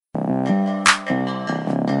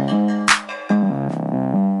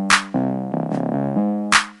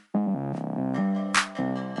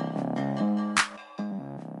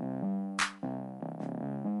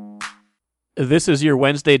This is your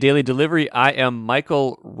Wednesday Daily Delivery. I am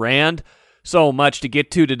Michael Rand. So much to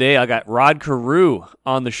get to today. I got Rod Carew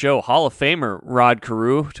on the show, Hall of Famer Rod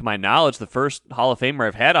Carew. To my knowledge, the first Hall of Famer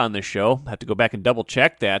I've had on this show. I have to go back and double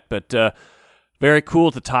check that, but very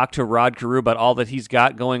cool to talk to Rod Carew about all that he's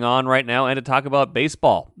got going on right now and to talk about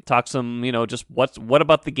baseball. Talk some, just what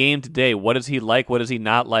about the game today? What is he like? What is he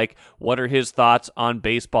not like? What are his thoughts on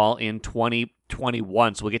baseball in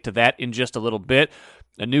 2021? So we'll get to that in just a little bit.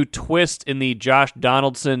 A new twist in the Josh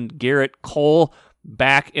Donaldson, Garrett Cole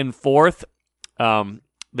back and forth.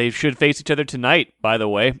 They should face each other tonight, by the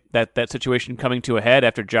way. That situation coming to a head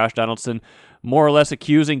after Josh Donaldson more or less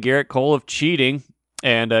accusing Garrett Cole of cheating.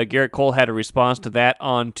 And Garrett Cole had a response to that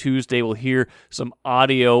on Tuesday. We'll hear some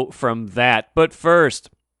audio from that. But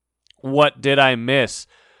first, what did I miss?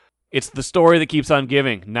 It's the story that keeps on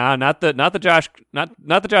giving. Not the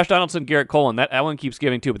Josh Donaldson, Garrett Cole, and that one keeps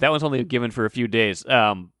giving too, but that one's only given for a few days.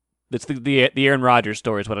 It's the Aaron Rodgers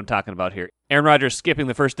story is what I'm talking about here. Aaron Rodgers skipping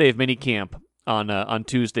the first day of minicamp on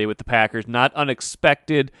Tuesday with the Packers. Not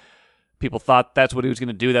unexpected. People thought that's what he was going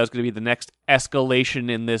to do. That was going to be the next escalation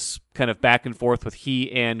in this kind of back and forth with he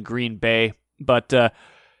and Green Bay. But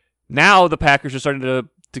now the Packers are starting to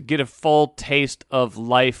get a full taste of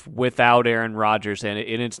life without Aaron Rodgers, and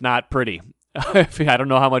it's not pretty. I don't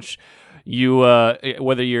know how much you,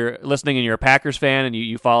 whether you're listening and you're a Packers fan and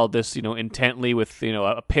you followed this, intently with,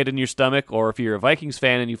 a pit in your stomach, or if you're a Vikings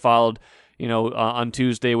fan and you followed, on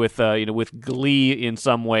Tuesday with glee in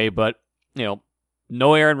some way, but,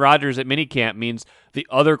 no Aaron Rodgers at minicamp means the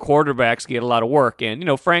other quarterbacks get a lot of work,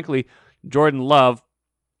 and, frankly, Jordan Love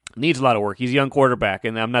needs a lot of work. He's a young quarterback,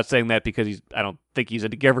 and I'm not saying that because I don't think he's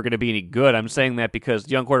ever going to be any good. I'm saying that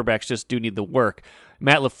because young quarterbacks just do need the work.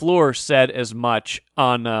 Matt LaFleur said as much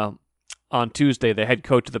on Tuesday, the head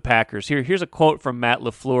coach of the Packers. Here's a quote from Matt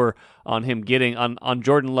LaFleur on him getting on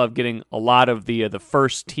Jordan Love getting a lot of the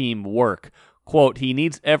first team work. Quote, he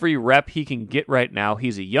needs every rep he can get right now.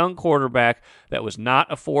 He's a young quarterback that was not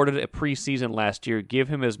afforded a preseason last year. Give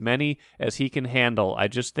him as many as he can handle. I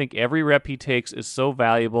just think every rep he takes is so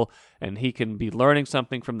valuable, and he can be learning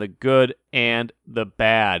something from the good and the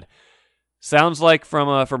bad. Sounds like from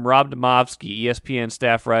Rob Demovsky, ESPN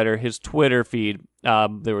staff writer, his Twitter feed,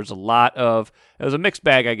 there was it was a mixed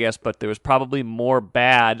bag, I guess, but there was probably more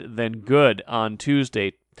bad than good on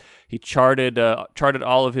Tuesday. He charted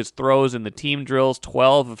all of his throws in the team drills,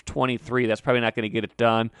 12 of 23. That's probably not going to get it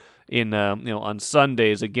done in on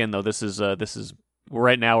Sundays. Again, though, this is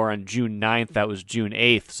right now we're on June 9th. That was June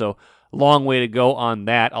 8th, so long way to go on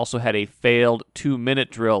that. Also had a failed 2-minute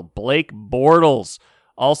drill. Blake Bortles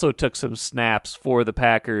also took some snaps for the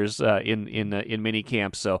Packers in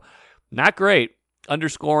minicamp, so not great.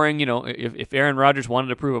 Underscoring, if Aaron Rodgers wanted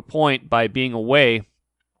to prove a point by being away,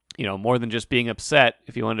 more than just being upset,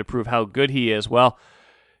 if he wanted to prove how good he is, well,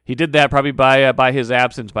 he did that probably by his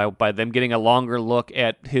absence, by them getting a longer look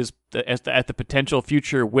at the potential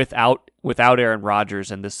future without Aaron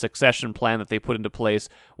Rodgers and the succession plan that they put into place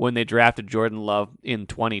when they drafted Jordan Love in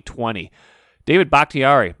 2020. David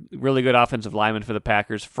Bakhtiari, really good offensive lineman for the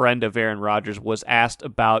Packers, friend of Aaron Rodgers, was asked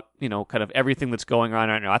about, kind of everything that's going on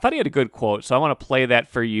right now. I thought he had a good quote, so I want to play that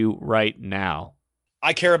for you right now.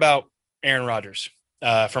 I care about Aaron Rodgers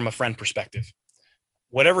from a friend perspective.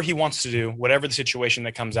 Whatever he wants to do, whatever the situation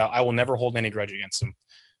that comes out, I will never hold any grudge against him.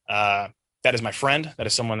 That is my friend. That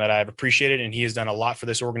is someone that I've appreciated, and he has done a lot for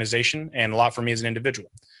this organization and a lot for me as an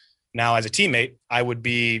individual. Now, as a teammate, I would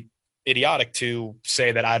be idiotic to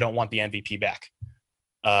say that I don't want the MVP back.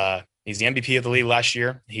 He's the MVP of the league last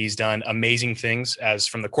year. He's done amazing things as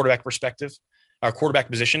from the quarterback perspective, our quarterback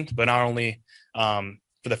position, but not only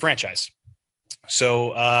for the franchise.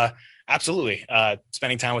 So absolutely,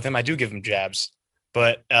 spending time with him, I do give him jabs,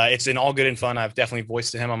 but it's in all good and fun. I've definitely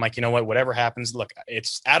voiced to him, I'm like, whatever happens, look,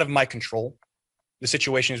 it's out of my control. The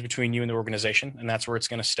situation is between you and the organization, and that's where it's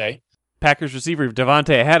going to stay. Packers receiver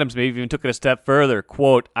Davante Adams maybe even took it a step further.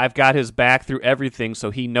 Quote, I've got his back through everything,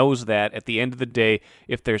 so he knows that at the end of the day,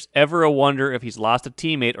 if there's ever a wonder if he's lost a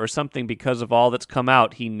teammate or something because of all that's come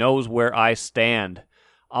out, he knows where I stand.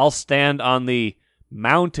 I'll stand on the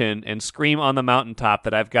mountain and scream on the mountaintop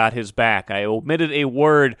that I've got his back. I omitted a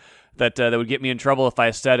word that would get me in trouble if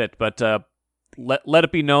I said it, but let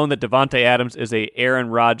it be known that Davante Adams is a Aaron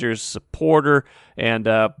Rodgers supporter, and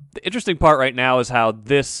the interesting part right now is how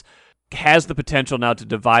this has the potential now to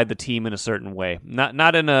divide the team in a certain way.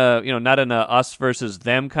 Not in a us versus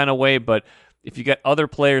them kind of way, but if you got other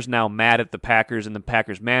players now mad at the Packers and the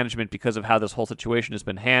Packers management because of how this whole situation has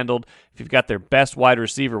been handled, if you've got their best wide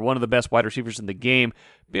receiver, one of the best wide receivers in the game,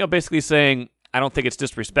 basically saying, I don't think it's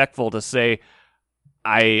disrespectful to say,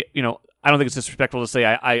 I don't think it's disrespectful to say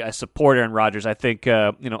I support Aaron Rodgers. I think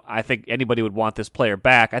I think anybody would want this player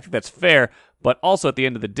back. I think that's fair, but also at the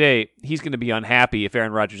end of the day, he's going to be unhappy if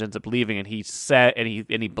Aaron Rodgers ends up leaving, and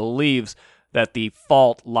he believes that the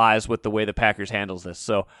fault lies with the way the Packers handles this.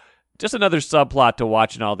 So, just another subplot to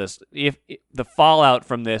watch in all this. If the fallout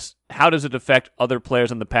from this, how does it affect other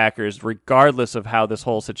players on the Packers, regardless of how this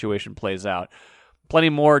whole situation plays out? Plenty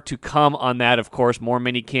more to come on that, of course. More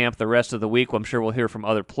mini camp the rest of the week. I'm sure we'll hear from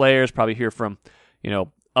other players, probably hear from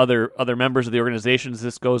other members of the organization as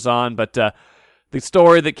this goes on. But the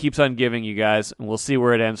story that keeps on giving, you guys, and we'll see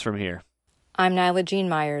where it ends from here. I'm Nyla Jean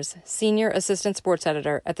Myers, Senior Assistant Sports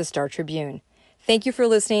Editor at the Star Tribune. Thank you for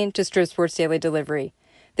listening to Strip Sports Daily Delivery.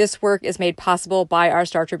 This work is made possible by our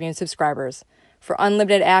Star Tribune subscribers. For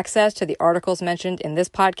unlimited access to the articles mentioned in this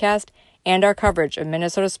podcast and our coverage of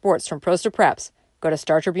Minnesota sports from pros to preps, go to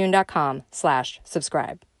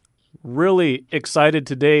startribune.com/subscribe. Really excited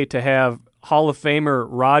today to have Hall of Famer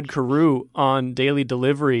Rod Carew on Daily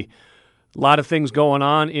Delivery. A lot of things going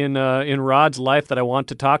on in Rod's life that I want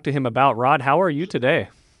to talk to him about. Rod, how are you today?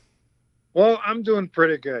 Well, I'm doing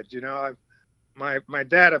pretty good. My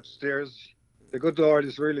dad upstairs, the good Lord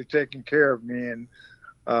is really taking care of me and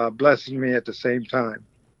blessing me at the same time.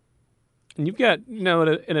 And you've got,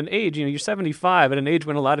 at an age, you're 75, at an age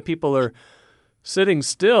when a lot of people are sitting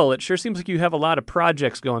still. It sure seems like you have a lot of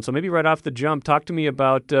projects going. So maybe right off the jump, talk to me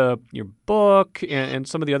about your book and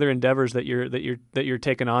some of the other endeavors that you're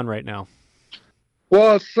taking on right now.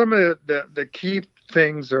 Well, some of the key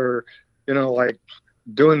things are, like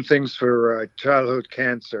doing things for childhood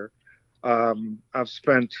cancer. I've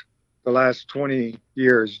spent the last 20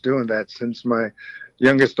 years doing that since my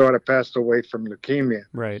youngest daughter passed away from leukemia.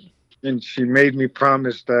 Right. And she made me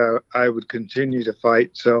promise that I would continue to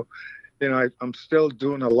fight. So, I'm still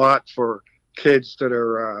doing a lot for kids that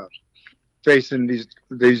are facing these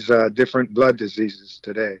different blood diseases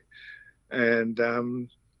today. And, I'm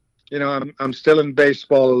still in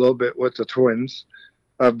baseball a little bit with the Twins.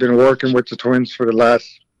 I've been working with the Twins for the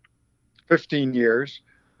last 15 years.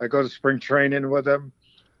 I go to spring training with them,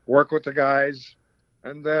 work with the guys,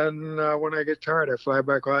 and then when I get tired, I fly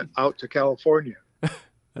back out to California.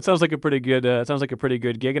 That sounds like a pretty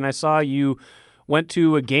good. Gig. And I saw you went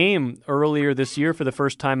to a game earlier this year for the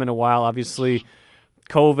first time in a while. Obviously,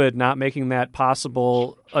 COVID not making that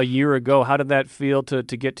possible a year ago. How did that feel to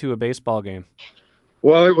get to a baseball game?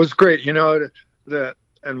 Well, it was great. And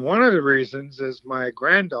one of the reasons is my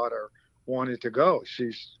granddaughter wanted to go.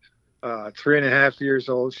 She's 3.5 years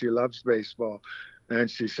old. She loves baseball. And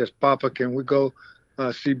she says, Papa, can we go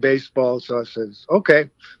see baseball? So I says, okay.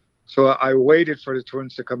 So I waited for the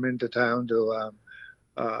Twins to come into town to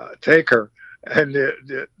take her. And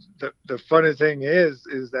the funny thing is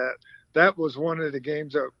that was one of the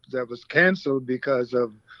games that was canceled because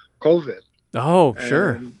of COVID. Oh,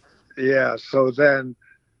 sure. Yeah. So then,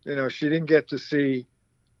 she didn't get to see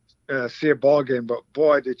a ball game, but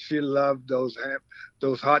boy, did she love those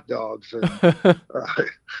hot dogs. And,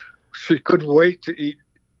 she couldn't wait to eat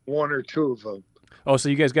one or two of them. Oh, so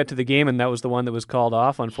you guys got to the game and that was the one that was called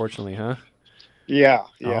off, unfortunately, huh? Yeah.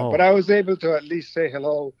 Oh. But I was able to at least say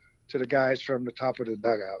hello to the guys from the top of the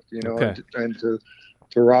dugout, Okay. and to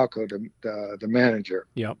Rocco, the manager.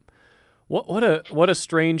 Yep. What a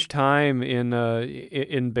strange time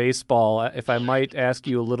in baseball. If I might ask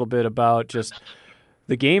you a little bit about just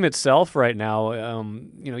the game itself right now,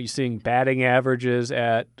 you're seeing batting averages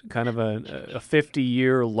at kind of a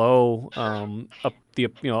 50-year low.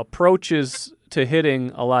 Approaches to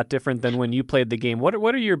hitting a lot different than when you played the game.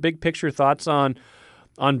 What are your big picture thoughts on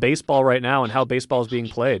baseball right now and how baseball is being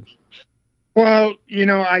played? Well,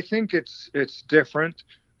 I think it's different.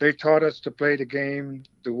 They taught us to play the game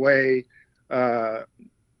the way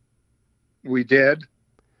we did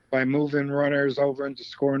by moving runners over into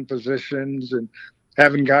scoring positions and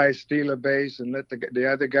having guys steal a base and let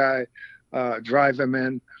the other guy drive them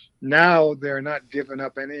in. Now they're not giving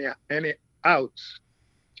up any outs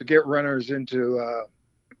to get runners into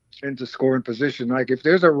scoring position. Like if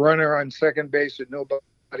there's a runner on second base with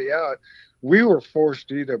nobody out, we were forced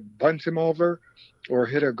to either bunt him over or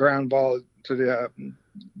hit a ground ball to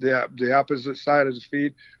the opposite side of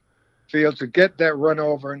the field to get that run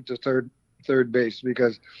over into third base,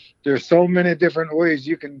 because there's so many different ways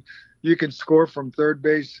you can score from third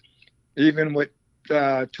base, even with 2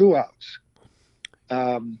 outs.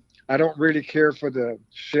 I don't really care for the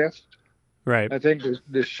shift. Right. I think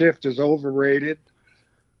the shift is overrated,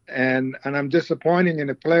 and I'm disappointing in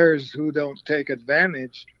the players who don't take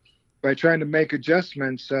advantage by trying to make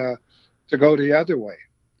adjustments to go the other way.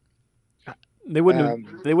 They wouldn't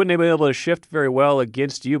have been able to shift very well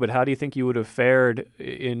against you, but how do you think you would have fared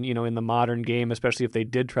in the modern game, especially if they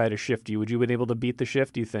did try to shift you? Would you have been able to beat the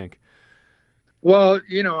shift, do you think? Well,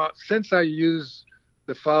 since I use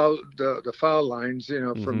the foul lines,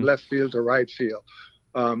 from left field to right field,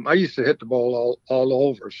 I used to hit the ball all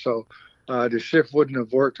over. So the shift wouldn't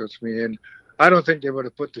have worked with me. And I don't think they would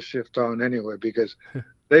have put the shift on anyway, because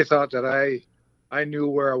they thought that I knew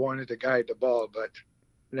where I wanted to guide the ball. But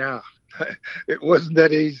no, it wasn't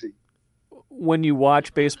that easy. When you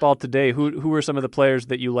watch baseball today, who are some of the players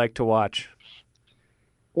that you like to watch?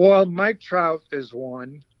 Well, Mike Trout is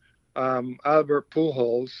one. Albert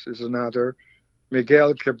Pujols is another.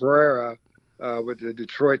 Miguel Cabrera with the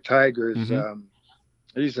Detroit Tigers,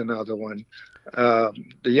 he's another one. The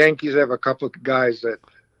Yankees have a couple of guys that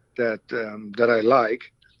I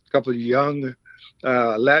like. A couple of young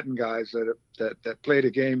Latin guys that play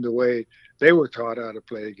the game the way they were taught how to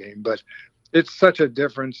play the game. But it's such a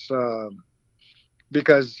difference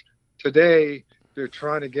because today they're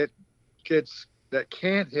trying to get kids that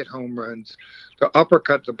can't hit home runs to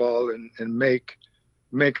uppercut the ball and make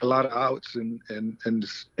a lot of outs in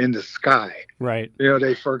the sky. Right.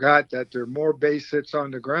 They forgot that there are more base hits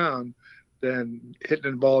on the ground than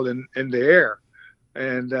hitting the ball in the air.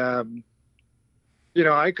 And,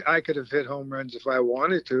 I could have hit home runs if I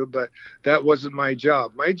wanted to, but that wasn't my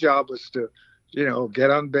job. My job was to, get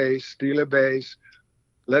on base, steal a base,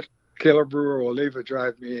 let Killer Brewer or Oliva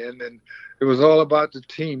drive me in. And it was all about the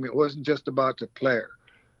team. It wasn't just about the player,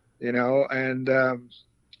 and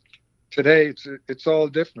today it's all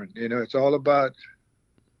different. It's all about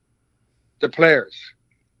the players,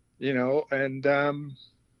 and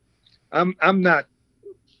I'm not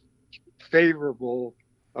favorable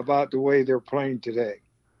about the way they're playing today.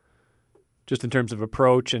 Just in terms of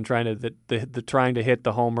approach and trying to hit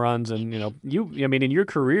the home runs, and in your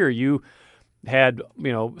career you had,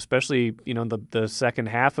 especially, the second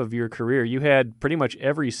half of your career, you had pretty much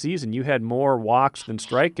every season, you had more walks than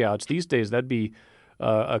strikeouts. These days, that'd be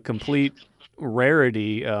a complete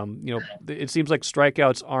rarity. It seems like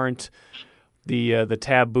strikeouts aren't the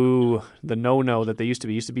taboo, the no-no that they used to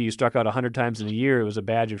be. It used to be you struck out 100 times in a year. It was a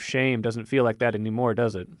badge of shame. Doesn't feel like that anymore,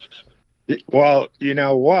 does it? Well, you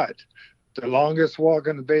know what? The longest walk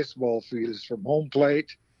on the baseball field is from home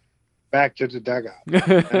plate back to the dugout.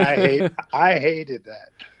 And I hated that.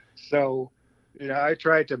 So, I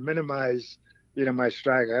tried to minimize, my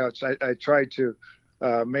strikeouts. I tried to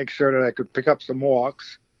make sure that I could pick up some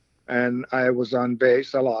walks, and I was on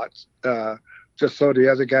base a lot, just so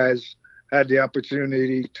the other guys had the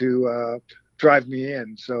opportunity to drive me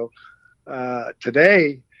in. So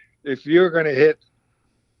today, if you're going to hit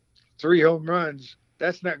 3 home runs,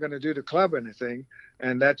 that's not going to do the club anything,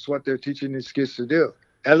 and that's what they're teaching these kids to do.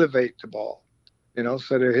 Elevate the ball,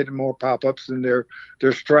 so they're hitting more pop-ups and they're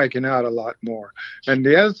striking out a lot more. And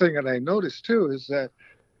the other thing that I noticed too is that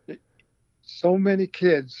so many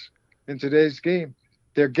kids in today's game,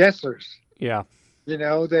 they're guessers. Yeah.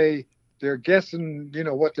 They're guessing,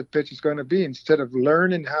 what the pitch is going to be instead of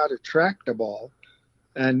learning how to track the ball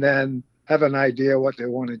and then have an idea what they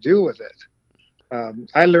want to do with it.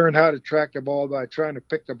 I learned how to track the ball by trying to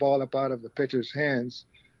pick the ball up out of the pitcher's hands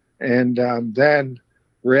and then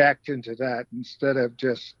reacting to that instead of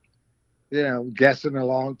just, guessing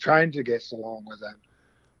along, trying to guess along with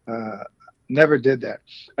them. Never did that.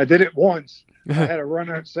 I did it once. I had a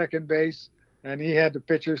runner at second base, and he had the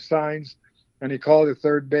pitcher's signs, and he called the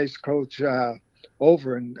third base coach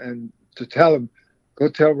over and to tell him, go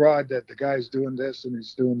tell Rod that the guy's doing this and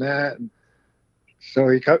he's doing that. And so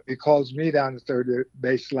he calls me down the third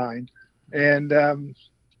base line and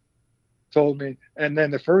told me. And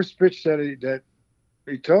then the first pitch that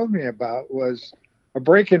he told me about was a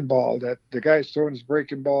breaking ball, that the guy's throwing his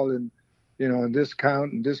breaking ball in this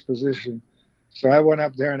count and this position. So I went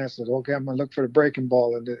up there and I said, okay, I'm going to look for the breaking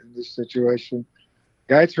ball in this situation.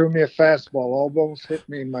 Guy threw me a fastball, almost hit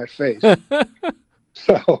me in my face.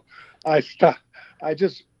 So I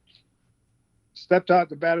just stepped out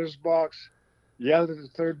the batter's box, yelled at the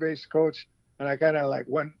third base coach, and I kind of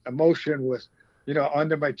went emotion with,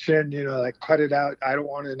 under my chin, cut it out. I don't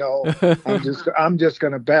want to know. I'm just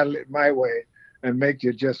going to battle it my way and make the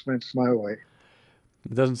adjustments my way.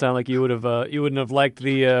 It doesn't sound like you wouldn't have liked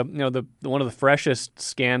the one of the freshest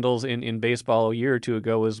scandals in baseball a year or two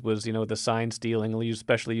ago was the sign stealing,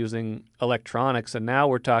 especially using electronics, and now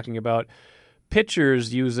we're talking about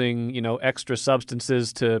pitchers using extra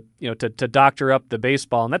substances to doctor up the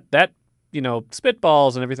baseball, and that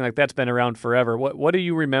spitballs and everything like that's been around forever. What do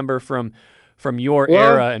you remember from your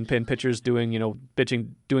era and pitchers doing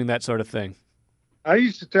doing that sort of thing? I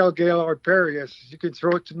used to tell Gaylord Perry, I said, you can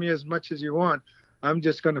throw it to me as much as you want. I'm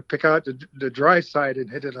just going to pick out the dry side and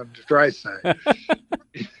hit it on the dry side.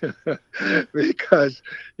 Because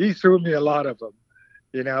he threw me a lot of them,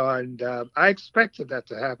 and I expected that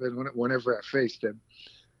to happen whenever I faced him.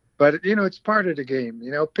 But, it's part of the game.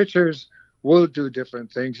 Pitchers will do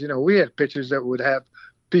different things. We had pitchers that would have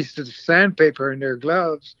pieces of sandpaper in their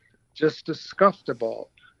gloves just to scuff the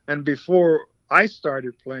ball. And before I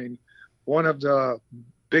started playing, one of the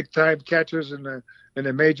big time catchers in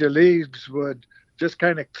the major leagues would just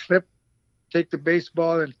kind of take the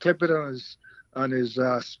baseball and clip it on his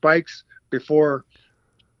spikes before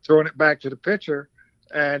throwing it back to the pitcher.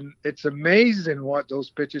 And it's amazing what those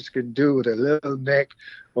pitchers can do with a little nick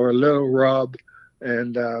or a little rub.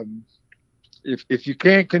 And if you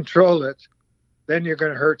can't control it, then you're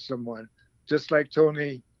going to hurt someone. Just like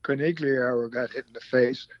Tony Conigliaro got hit in the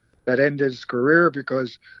face. That ended his career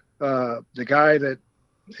because the guy that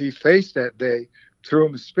he faced that day threw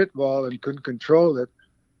him a spitball and couldn't control it,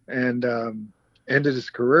 and ended his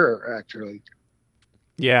career, actually.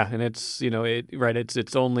 Yeah, and it's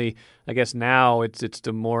it's only, I guess now it's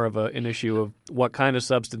to more of an issue of what kind of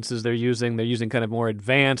substances they're using. They're using kind of more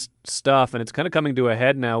advanced stuff, and it's kind of coming to a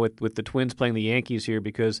head now with the Twins playing the Yankees here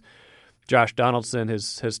because Josh Donaldson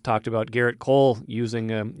has talked about Garrett Cole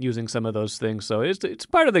using some of those things. So it's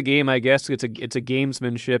part of the game, I guess. It's a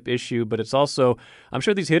gamesmanship issue, but it's also, I'm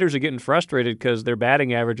sure these hitters are getting frustrated because their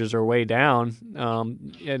batting averages are way down.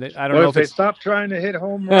 And I don't know if they stop trying to hit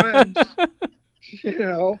home runs. Hit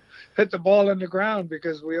the ball on the ground,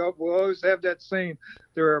 because we always have that saying,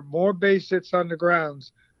 there are more base hits on the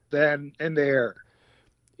grounds than in the air.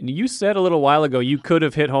 You said a little while ago you could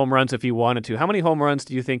have hit home runs if you wanted to. How many home runs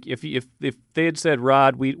do you think, if they had said,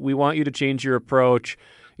 Rod, we want you to change your approach,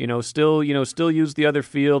 still use the other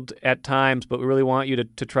field at times, but we really want you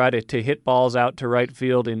to try to hit balls out to right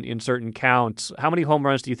field in certain counts. How many home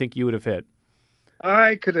runs do you think you would have hit?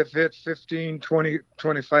 I could have hit 15, 20,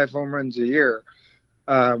 25 home runs a year.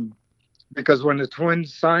 Because when the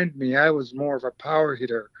Twins signed me, I was more of a power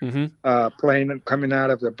hitter, playing and coming out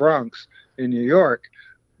of the Bronx in New York.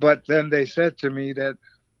 But then they said to me that,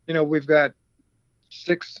 we've got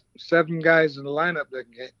 6, 7 guys in the lineup that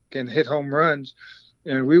can hit home runs,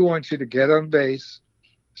 and we want you to get on base,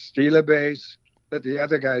 steal a base, let the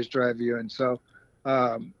other guys drive you in. So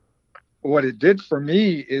what it did for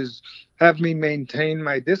me is have me maintain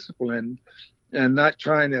my discipline and not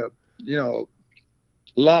trying to,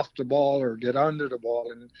 loft the ball or get under the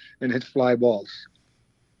ball and hit fly balls.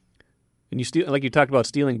 And you talked about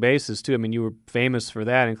stealing bases too. I mean, you were famous for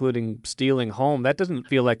that, including stealing home. That doesn't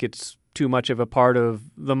feel like it's too much of a part of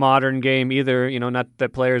the modern game either. Not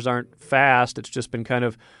that players aren't fast. It's just been kind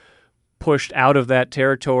of pushed out of that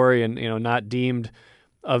territory and, not deemed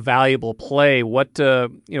a valuable play. What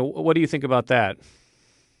do you think about that?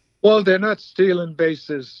 Well, they're not stealing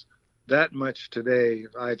bases that much today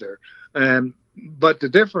either. But the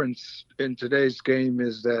difference in today's game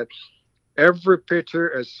is that every pitcher,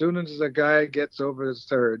 as soon as the guy gets over the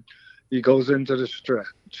third, he goes into the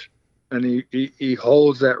stretch and he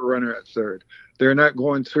holds that runner at third. They're not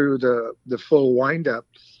going through the full windup,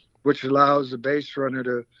 which allows the base runner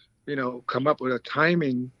to, come up with a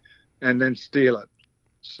timing and then steal it.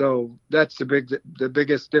 So that's the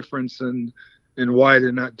biggest difference in why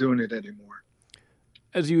they're not doing it anymore.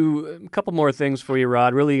 A couple more things for you,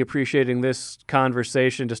 Rod. Really appreciating this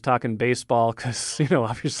conversation, just talking baseball, because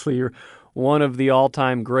obviously you're one of the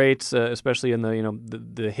all-time greats, especially in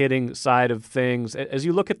the hitting side of things. As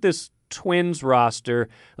you look at this Twins roster,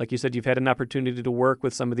 like you said, you've had an opportunity to work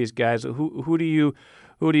with some of these guys. Who do you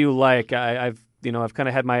like? I've kind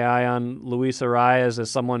of had my eye on Luis Arias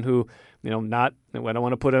as someone who, I don't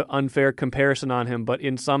want to put an unfair comparison on him, but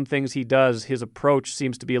in some things he does, his approach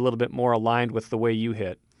seems to be a little bit more aligned with the way you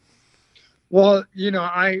hit. Well, when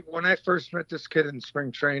I first met this kid in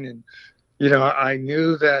spring training, I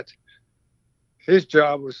knew that his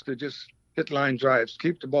job was to just hit line drives,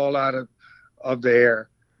 keep the ball out of the air.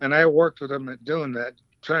 And I worked with him at doing that,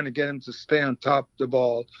 trying to get him to stay on top of the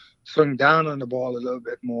ball, swing down on the ball a little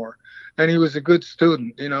bit more. And he was a good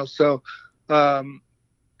student, so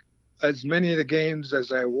as many of the games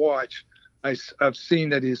as I watch, I've seen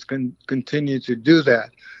that he's continued to do that.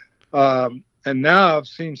 And now I've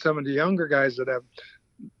seen some of the younger guys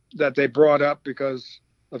that they brought up because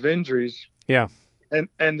of injuries. Yeah.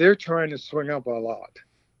 And they're trying to swing up a lot.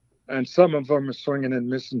 And some of them are swinging and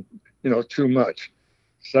missing, too much.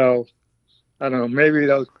 So I don't know, maybe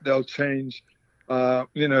they'll change.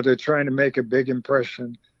 They're trying to make a big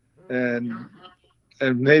impression, and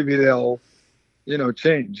maybe they'll,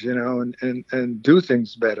 change, and do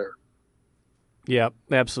things better. Yep,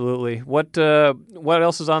 absolutely. What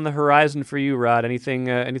else is on the horizon for you, Rod? Anything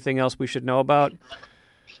else we should know about?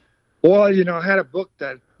 Well, I had a book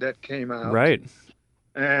that came out, Right.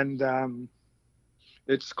 and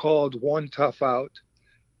it's called One Tough Out,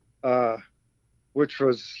 which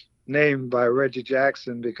was named by Reggie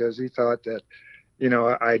Jackson because he thought that,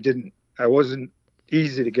 I wasn't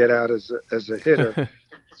easy to get out as a hitter.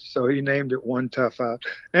 So he named it One Tough Out,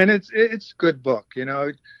 and it's a good book.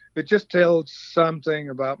 It just tells something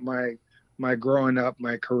about my growing up,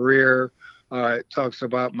 my career. It talks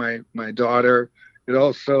about my daughter. It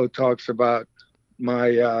also talks about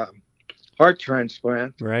my heart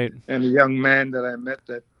transplant, right, and a young man that I met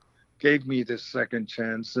that gave me this second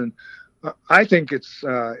chance. And I think it's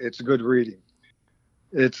good reading.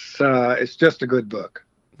 It's just a good book.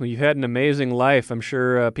 Well, you had an amazing life. I'm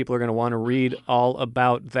sure people are going to want to read all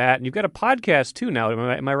about that. And you've got a podcast too now.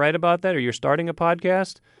 Am I right about that? Or you're starting a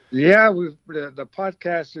podcast? Yeah, the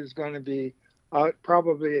podcast is going to be out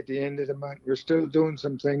probably at the end of the month. We're still doing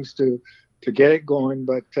some things to get it going,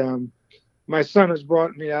 but my son has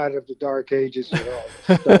brought me out of the dark ages with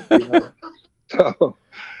all this stuff. So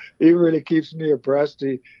he really keeps me abreast.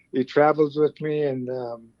 He travels with me, and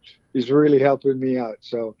he's really helping me out.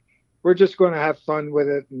 So we're just going to have fun with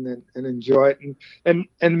it and enjoy it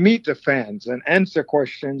and meet the fans and answer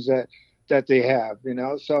questions that they have,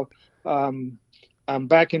 So I'm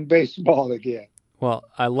back in baseball again. Well,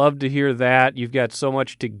 I love to hear that. You've got so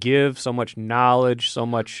much to give, so much knowledge, so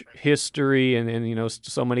much history, and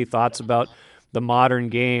so many thoughts about the modern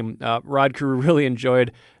game. Rod Carew, really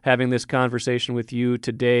enjoyed having this conversation with you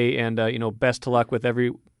today, and best of luck with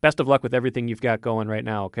everything you've got going right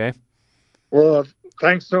now. Okay. Well,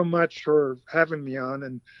 thanks so much for having me on,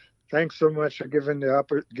 and thanks so much for giving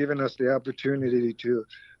us the opportunity to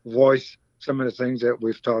voice some of the things that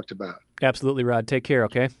we've talked about. Absolutely, Rod. Take care.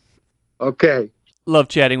 Okay. Okay. Love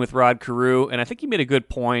chatting with Rod Carew, and I think he made a good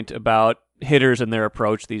point about hitters and their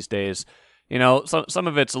approach these days. Some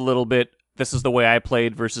of it's a little bit, this is the way I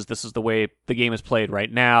played versus this is the way the game is played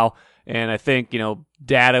right now. And I think,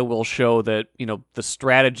 data will show that, the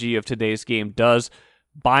strategy of today's game does,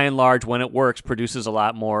 by and large, when it works, produces a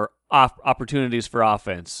lot more opportunities for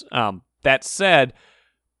offense. That said,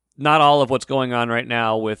 not all of what's going on right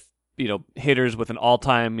now with hitters with an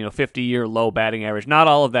all-time 50-year low batting average, not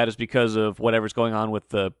all of that is because of whatever's going on with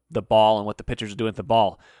the ball and what the pitchers are doing with the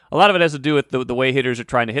ball. A lot of it has to do with the way hitters are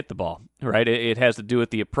trying to hit the ball, right? It has to do with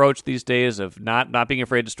the approach these days of not being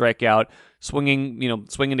afraid to strike out, swinging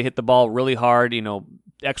to hit the ball really hard,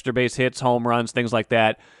 extra base hits, home runs, things like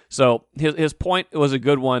that. So his point was a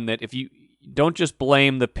good one, that if you don't just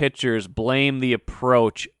blame the pitchers, blame the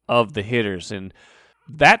approach of the hitters. And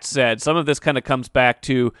that said, some of this kind of comes back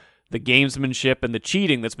to the gamesmanship and the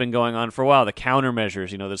cheating that's been going on for a while, the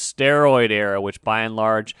countermeasures, the steroid era, which by and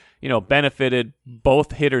large, benefited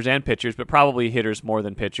both hitters and pitchers, but probably hitters more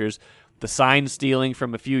than pitchers. The sign stealing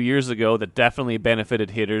from a few years ago that definitely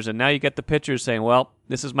benefited hitters. And now you get the pitchers saying, well,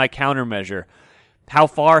 this is my countermeasure. How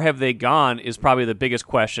far have they gone is probably the biggest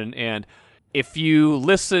question. And if you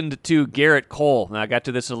listened to Garrett Cole, and I got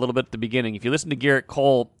to this a little bit at the beginning, if you listened to Garrett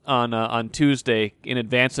Cole on Tuesday in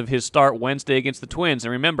advance of his start Wednesday against the Twins,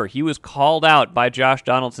 and remember, he was called out by Josh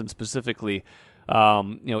Donaldson specifically.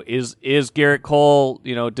 Is Garrett Cole,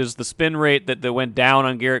 does the spin rate that went down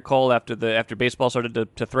on Garrett Cole after baseball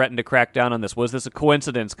started to threaten to crack down on this, was this a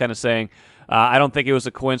coincidence? Kind of saying, I don't think it was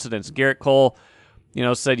a coincidence. Garrett Cole,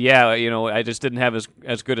 said, yeah, I just didn't have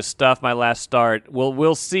as good a stuff my last start. Well,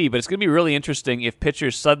 we'll see, but it's going to be really interesting if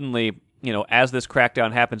pitchers suddenly, as this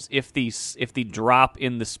crackdown happens, if the drop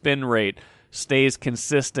in the spin rate stays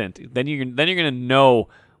consistent, then you're going to know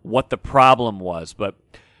what the problem was. But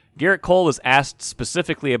Garrett Cole was asked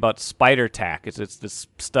specifically about spider tack. It's this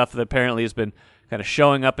stuff that apparently has been kind of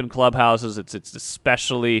showing up in clubhouses. It's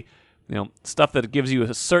especially stuff that gives you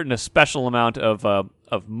a special amount of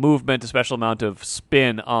movement, a special amount of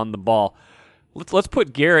spin on the ball. Let's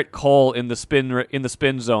put Garrett Cole in the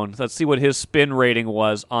spin zone. Let's see what his spin rating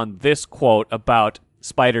was on this quote about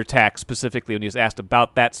spider tack specifically when he was asked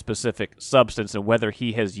about that specific substance and whether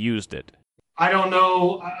he has used it. I don't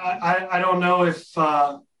know. I don't know if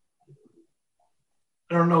I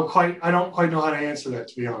don't quite know how to answer that,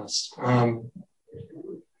 to be honest.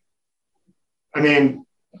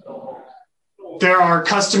 There are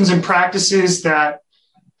customs and practices that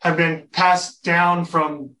have been passed down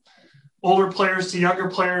from older players to younger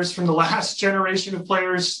players, from the last generation of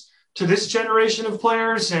players to this generation of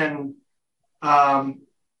players. And, I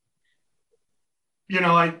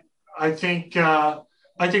think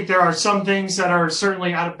there are some things that are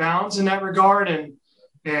certainly out of bounds in that regard.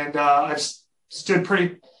 And I've stood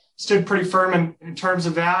pretty stood pretty firm in terms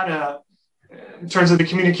of that, in terms of the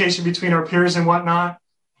communication between our peers and whatnot.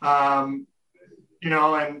 And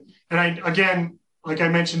I, again, like I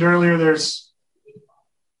mentioned earlier, there's,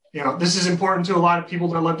 this is important to a lot of people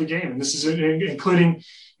that love the game. And this is including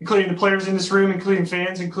the players in this room, including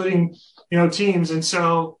fans, including, teams. And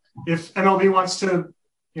so if MLB wants to,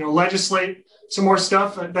 legislate some more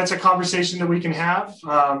stuff, that's a conversation that we can have,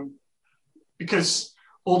 because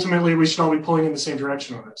ultimately we should all be pulling in the same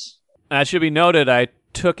direction on this. It should be noted, I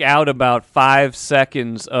took out about 5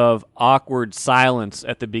 seconds of awkward silence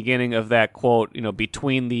at the beginning of that quote,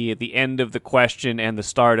 between the end of the question and the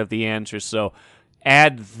start of the answer. So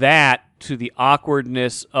add that to the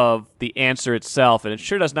awkwardness of the answer itself, and it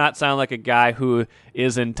sure does not sound like a guy who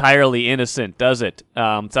is entirely innocent, does it?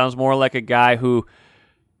 Sounds more like a guy who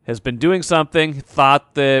has been doing something,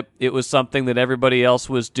 thought that it was something that everybody else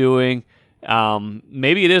was doing.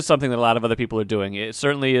 Maybe it is something that a lot of other people are doing. It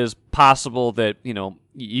certainly is possible that,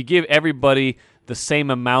 you give everybody the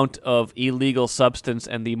same amount of illegal substance,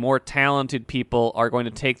 and the more talented people are going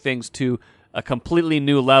to take things to a completely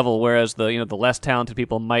new level, whereas the less talented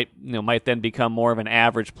people might then become more of an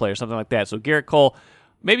average player, something like that. So Gerrit Cole,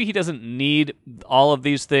 maybe he doesn't need all of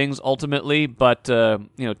these things ultimately, but to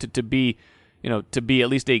be at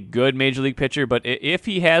least a good major league pitcher. But if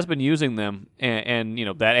he has been using them, and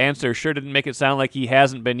that answer sure didn't make it sound like he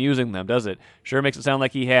hasn't been using them, does it? Sure makes it sound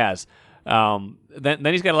like he has. Then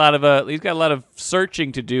he's got a lot of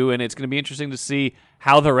searching to do, and it's going to be interesting to see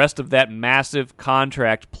how the rest of that massive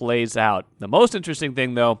contract plays out. The most interesting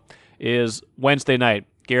thing, though, is Wednesday night.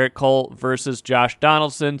 Gerrit Cole versus Josh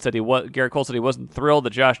Donaldson. Gerrit Cole said he wasn't thrilled that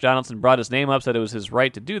Josh Donaldson brought his name up, said it was his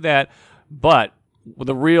right to do that, but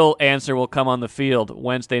the real answer will come on the field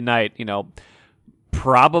Wednesday night.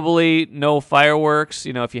 Probably no fireworks.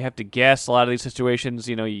 If you have to guess, a lot of these situations,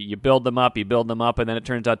 you build them up, and then it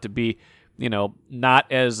turns out to be,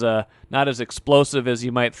 not as explosive as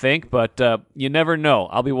you might think. But you never know.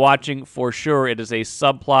 I'll be watching for sure. It is a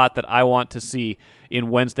subplot that I want to see in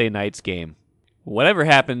Wednesday night's game. Whatever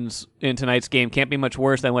happens in tonight's game can't be much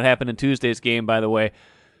worse than what happened in Tuesday's game, by the way.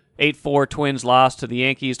 8-4 Twins lost to the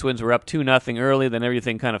Yankees. Twins were up 2-0 early, then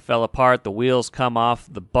everything kind of fell apart. The wheels come off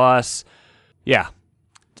the bus. Yeah.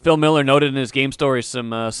 Phil Miller noted in his game story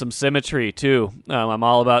some symmetry, too. I'm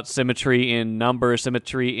all about symmetry in numbers,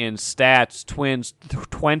 symmetry in stats. Twins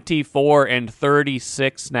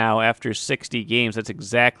 24-36 now after 60 games. That's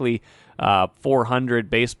exactly 400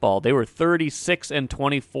 baseball. They were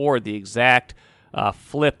 36-24, the exact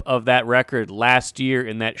flip of that record last year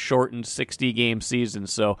in that shortened 60-game season.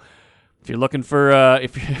 So if you're looking for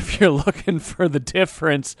if you're looking for the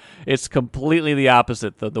difference, it's completely the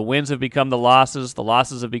opposite. The wins have become the losses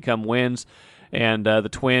have become wins, and the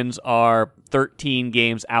Twins are 13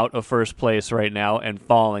 games out of first place right now and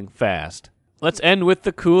falling fast. Let's end with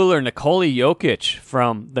the cooler. Nikola Jokic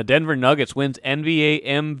from the Denver Nuggets wins NBA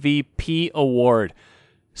MVP award.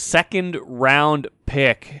 Second round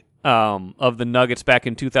pick of the Nuggets back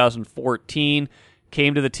in 2014.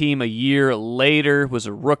 Came to the team a year later, was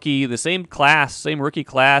a rookie, the same rookie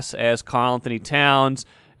class as Karl-Anthony Towns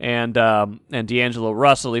and D'Angelo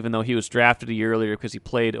Russell, even though he was drafted a year earlier because he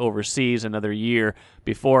played overseas another year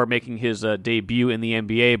before making his debut in the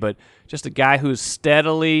NBA. But just a guy who's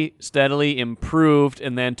steadily improved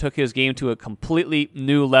and then took his game to a completely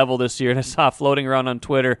new level this year. And I saw floating around on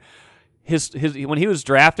Twitter, his when he was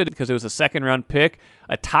drafted, because it was a second-round pick,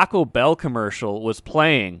 a Taco Bell commercial was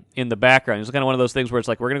playing in the background. It was kind of one of those things where it's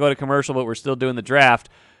like, we're going to go to commercial, but we're still doing the draft.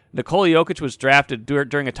 Nikola Jokic was drafted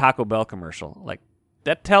during a Taco Bell commercial. Like,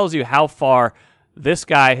 that tells you how far this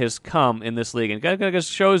guy has come in this league. And it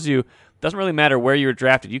just shows you, it doesn't really matter where you were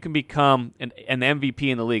drafted. You can become an MVP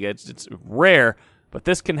in the league. It's rare, but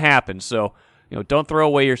this can happen. So, don't throw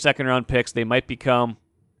away your second-round picks. They might become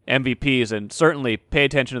MVPs, and certainly pay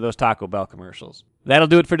attention to those Taco Bell commercials. That'll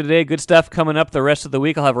do it for today. Good stuff coming up the rest of the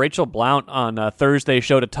week. I'll have Rachel Blount on Thursday's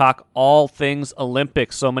show to talk all things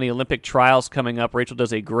Olympics. So many Olympic trials coming up. Rachel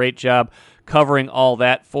does a great job covering all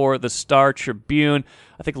that for the Star Tribune.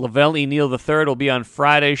 I think Lavelle E. Neal III will be on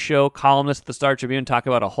Friday's show, columnist at the Star Tribune, talk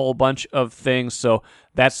about a whole bunch of things. So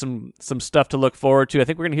that's some stuff to look forward to. I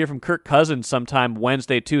think we're going to hear from Kirk Cousins sometime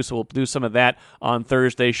Wednesday, too, so we'll do some of that on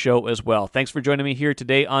Thursday's show as well. Thanks for joining me here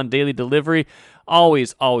today on Daily Delivery.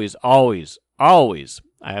 Always, I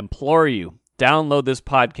implore you, download this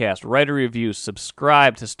podcast, write a review,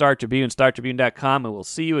 subscribe to Star Tribune, StarTribune.com, and we'll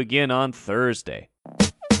see you again on Thursday.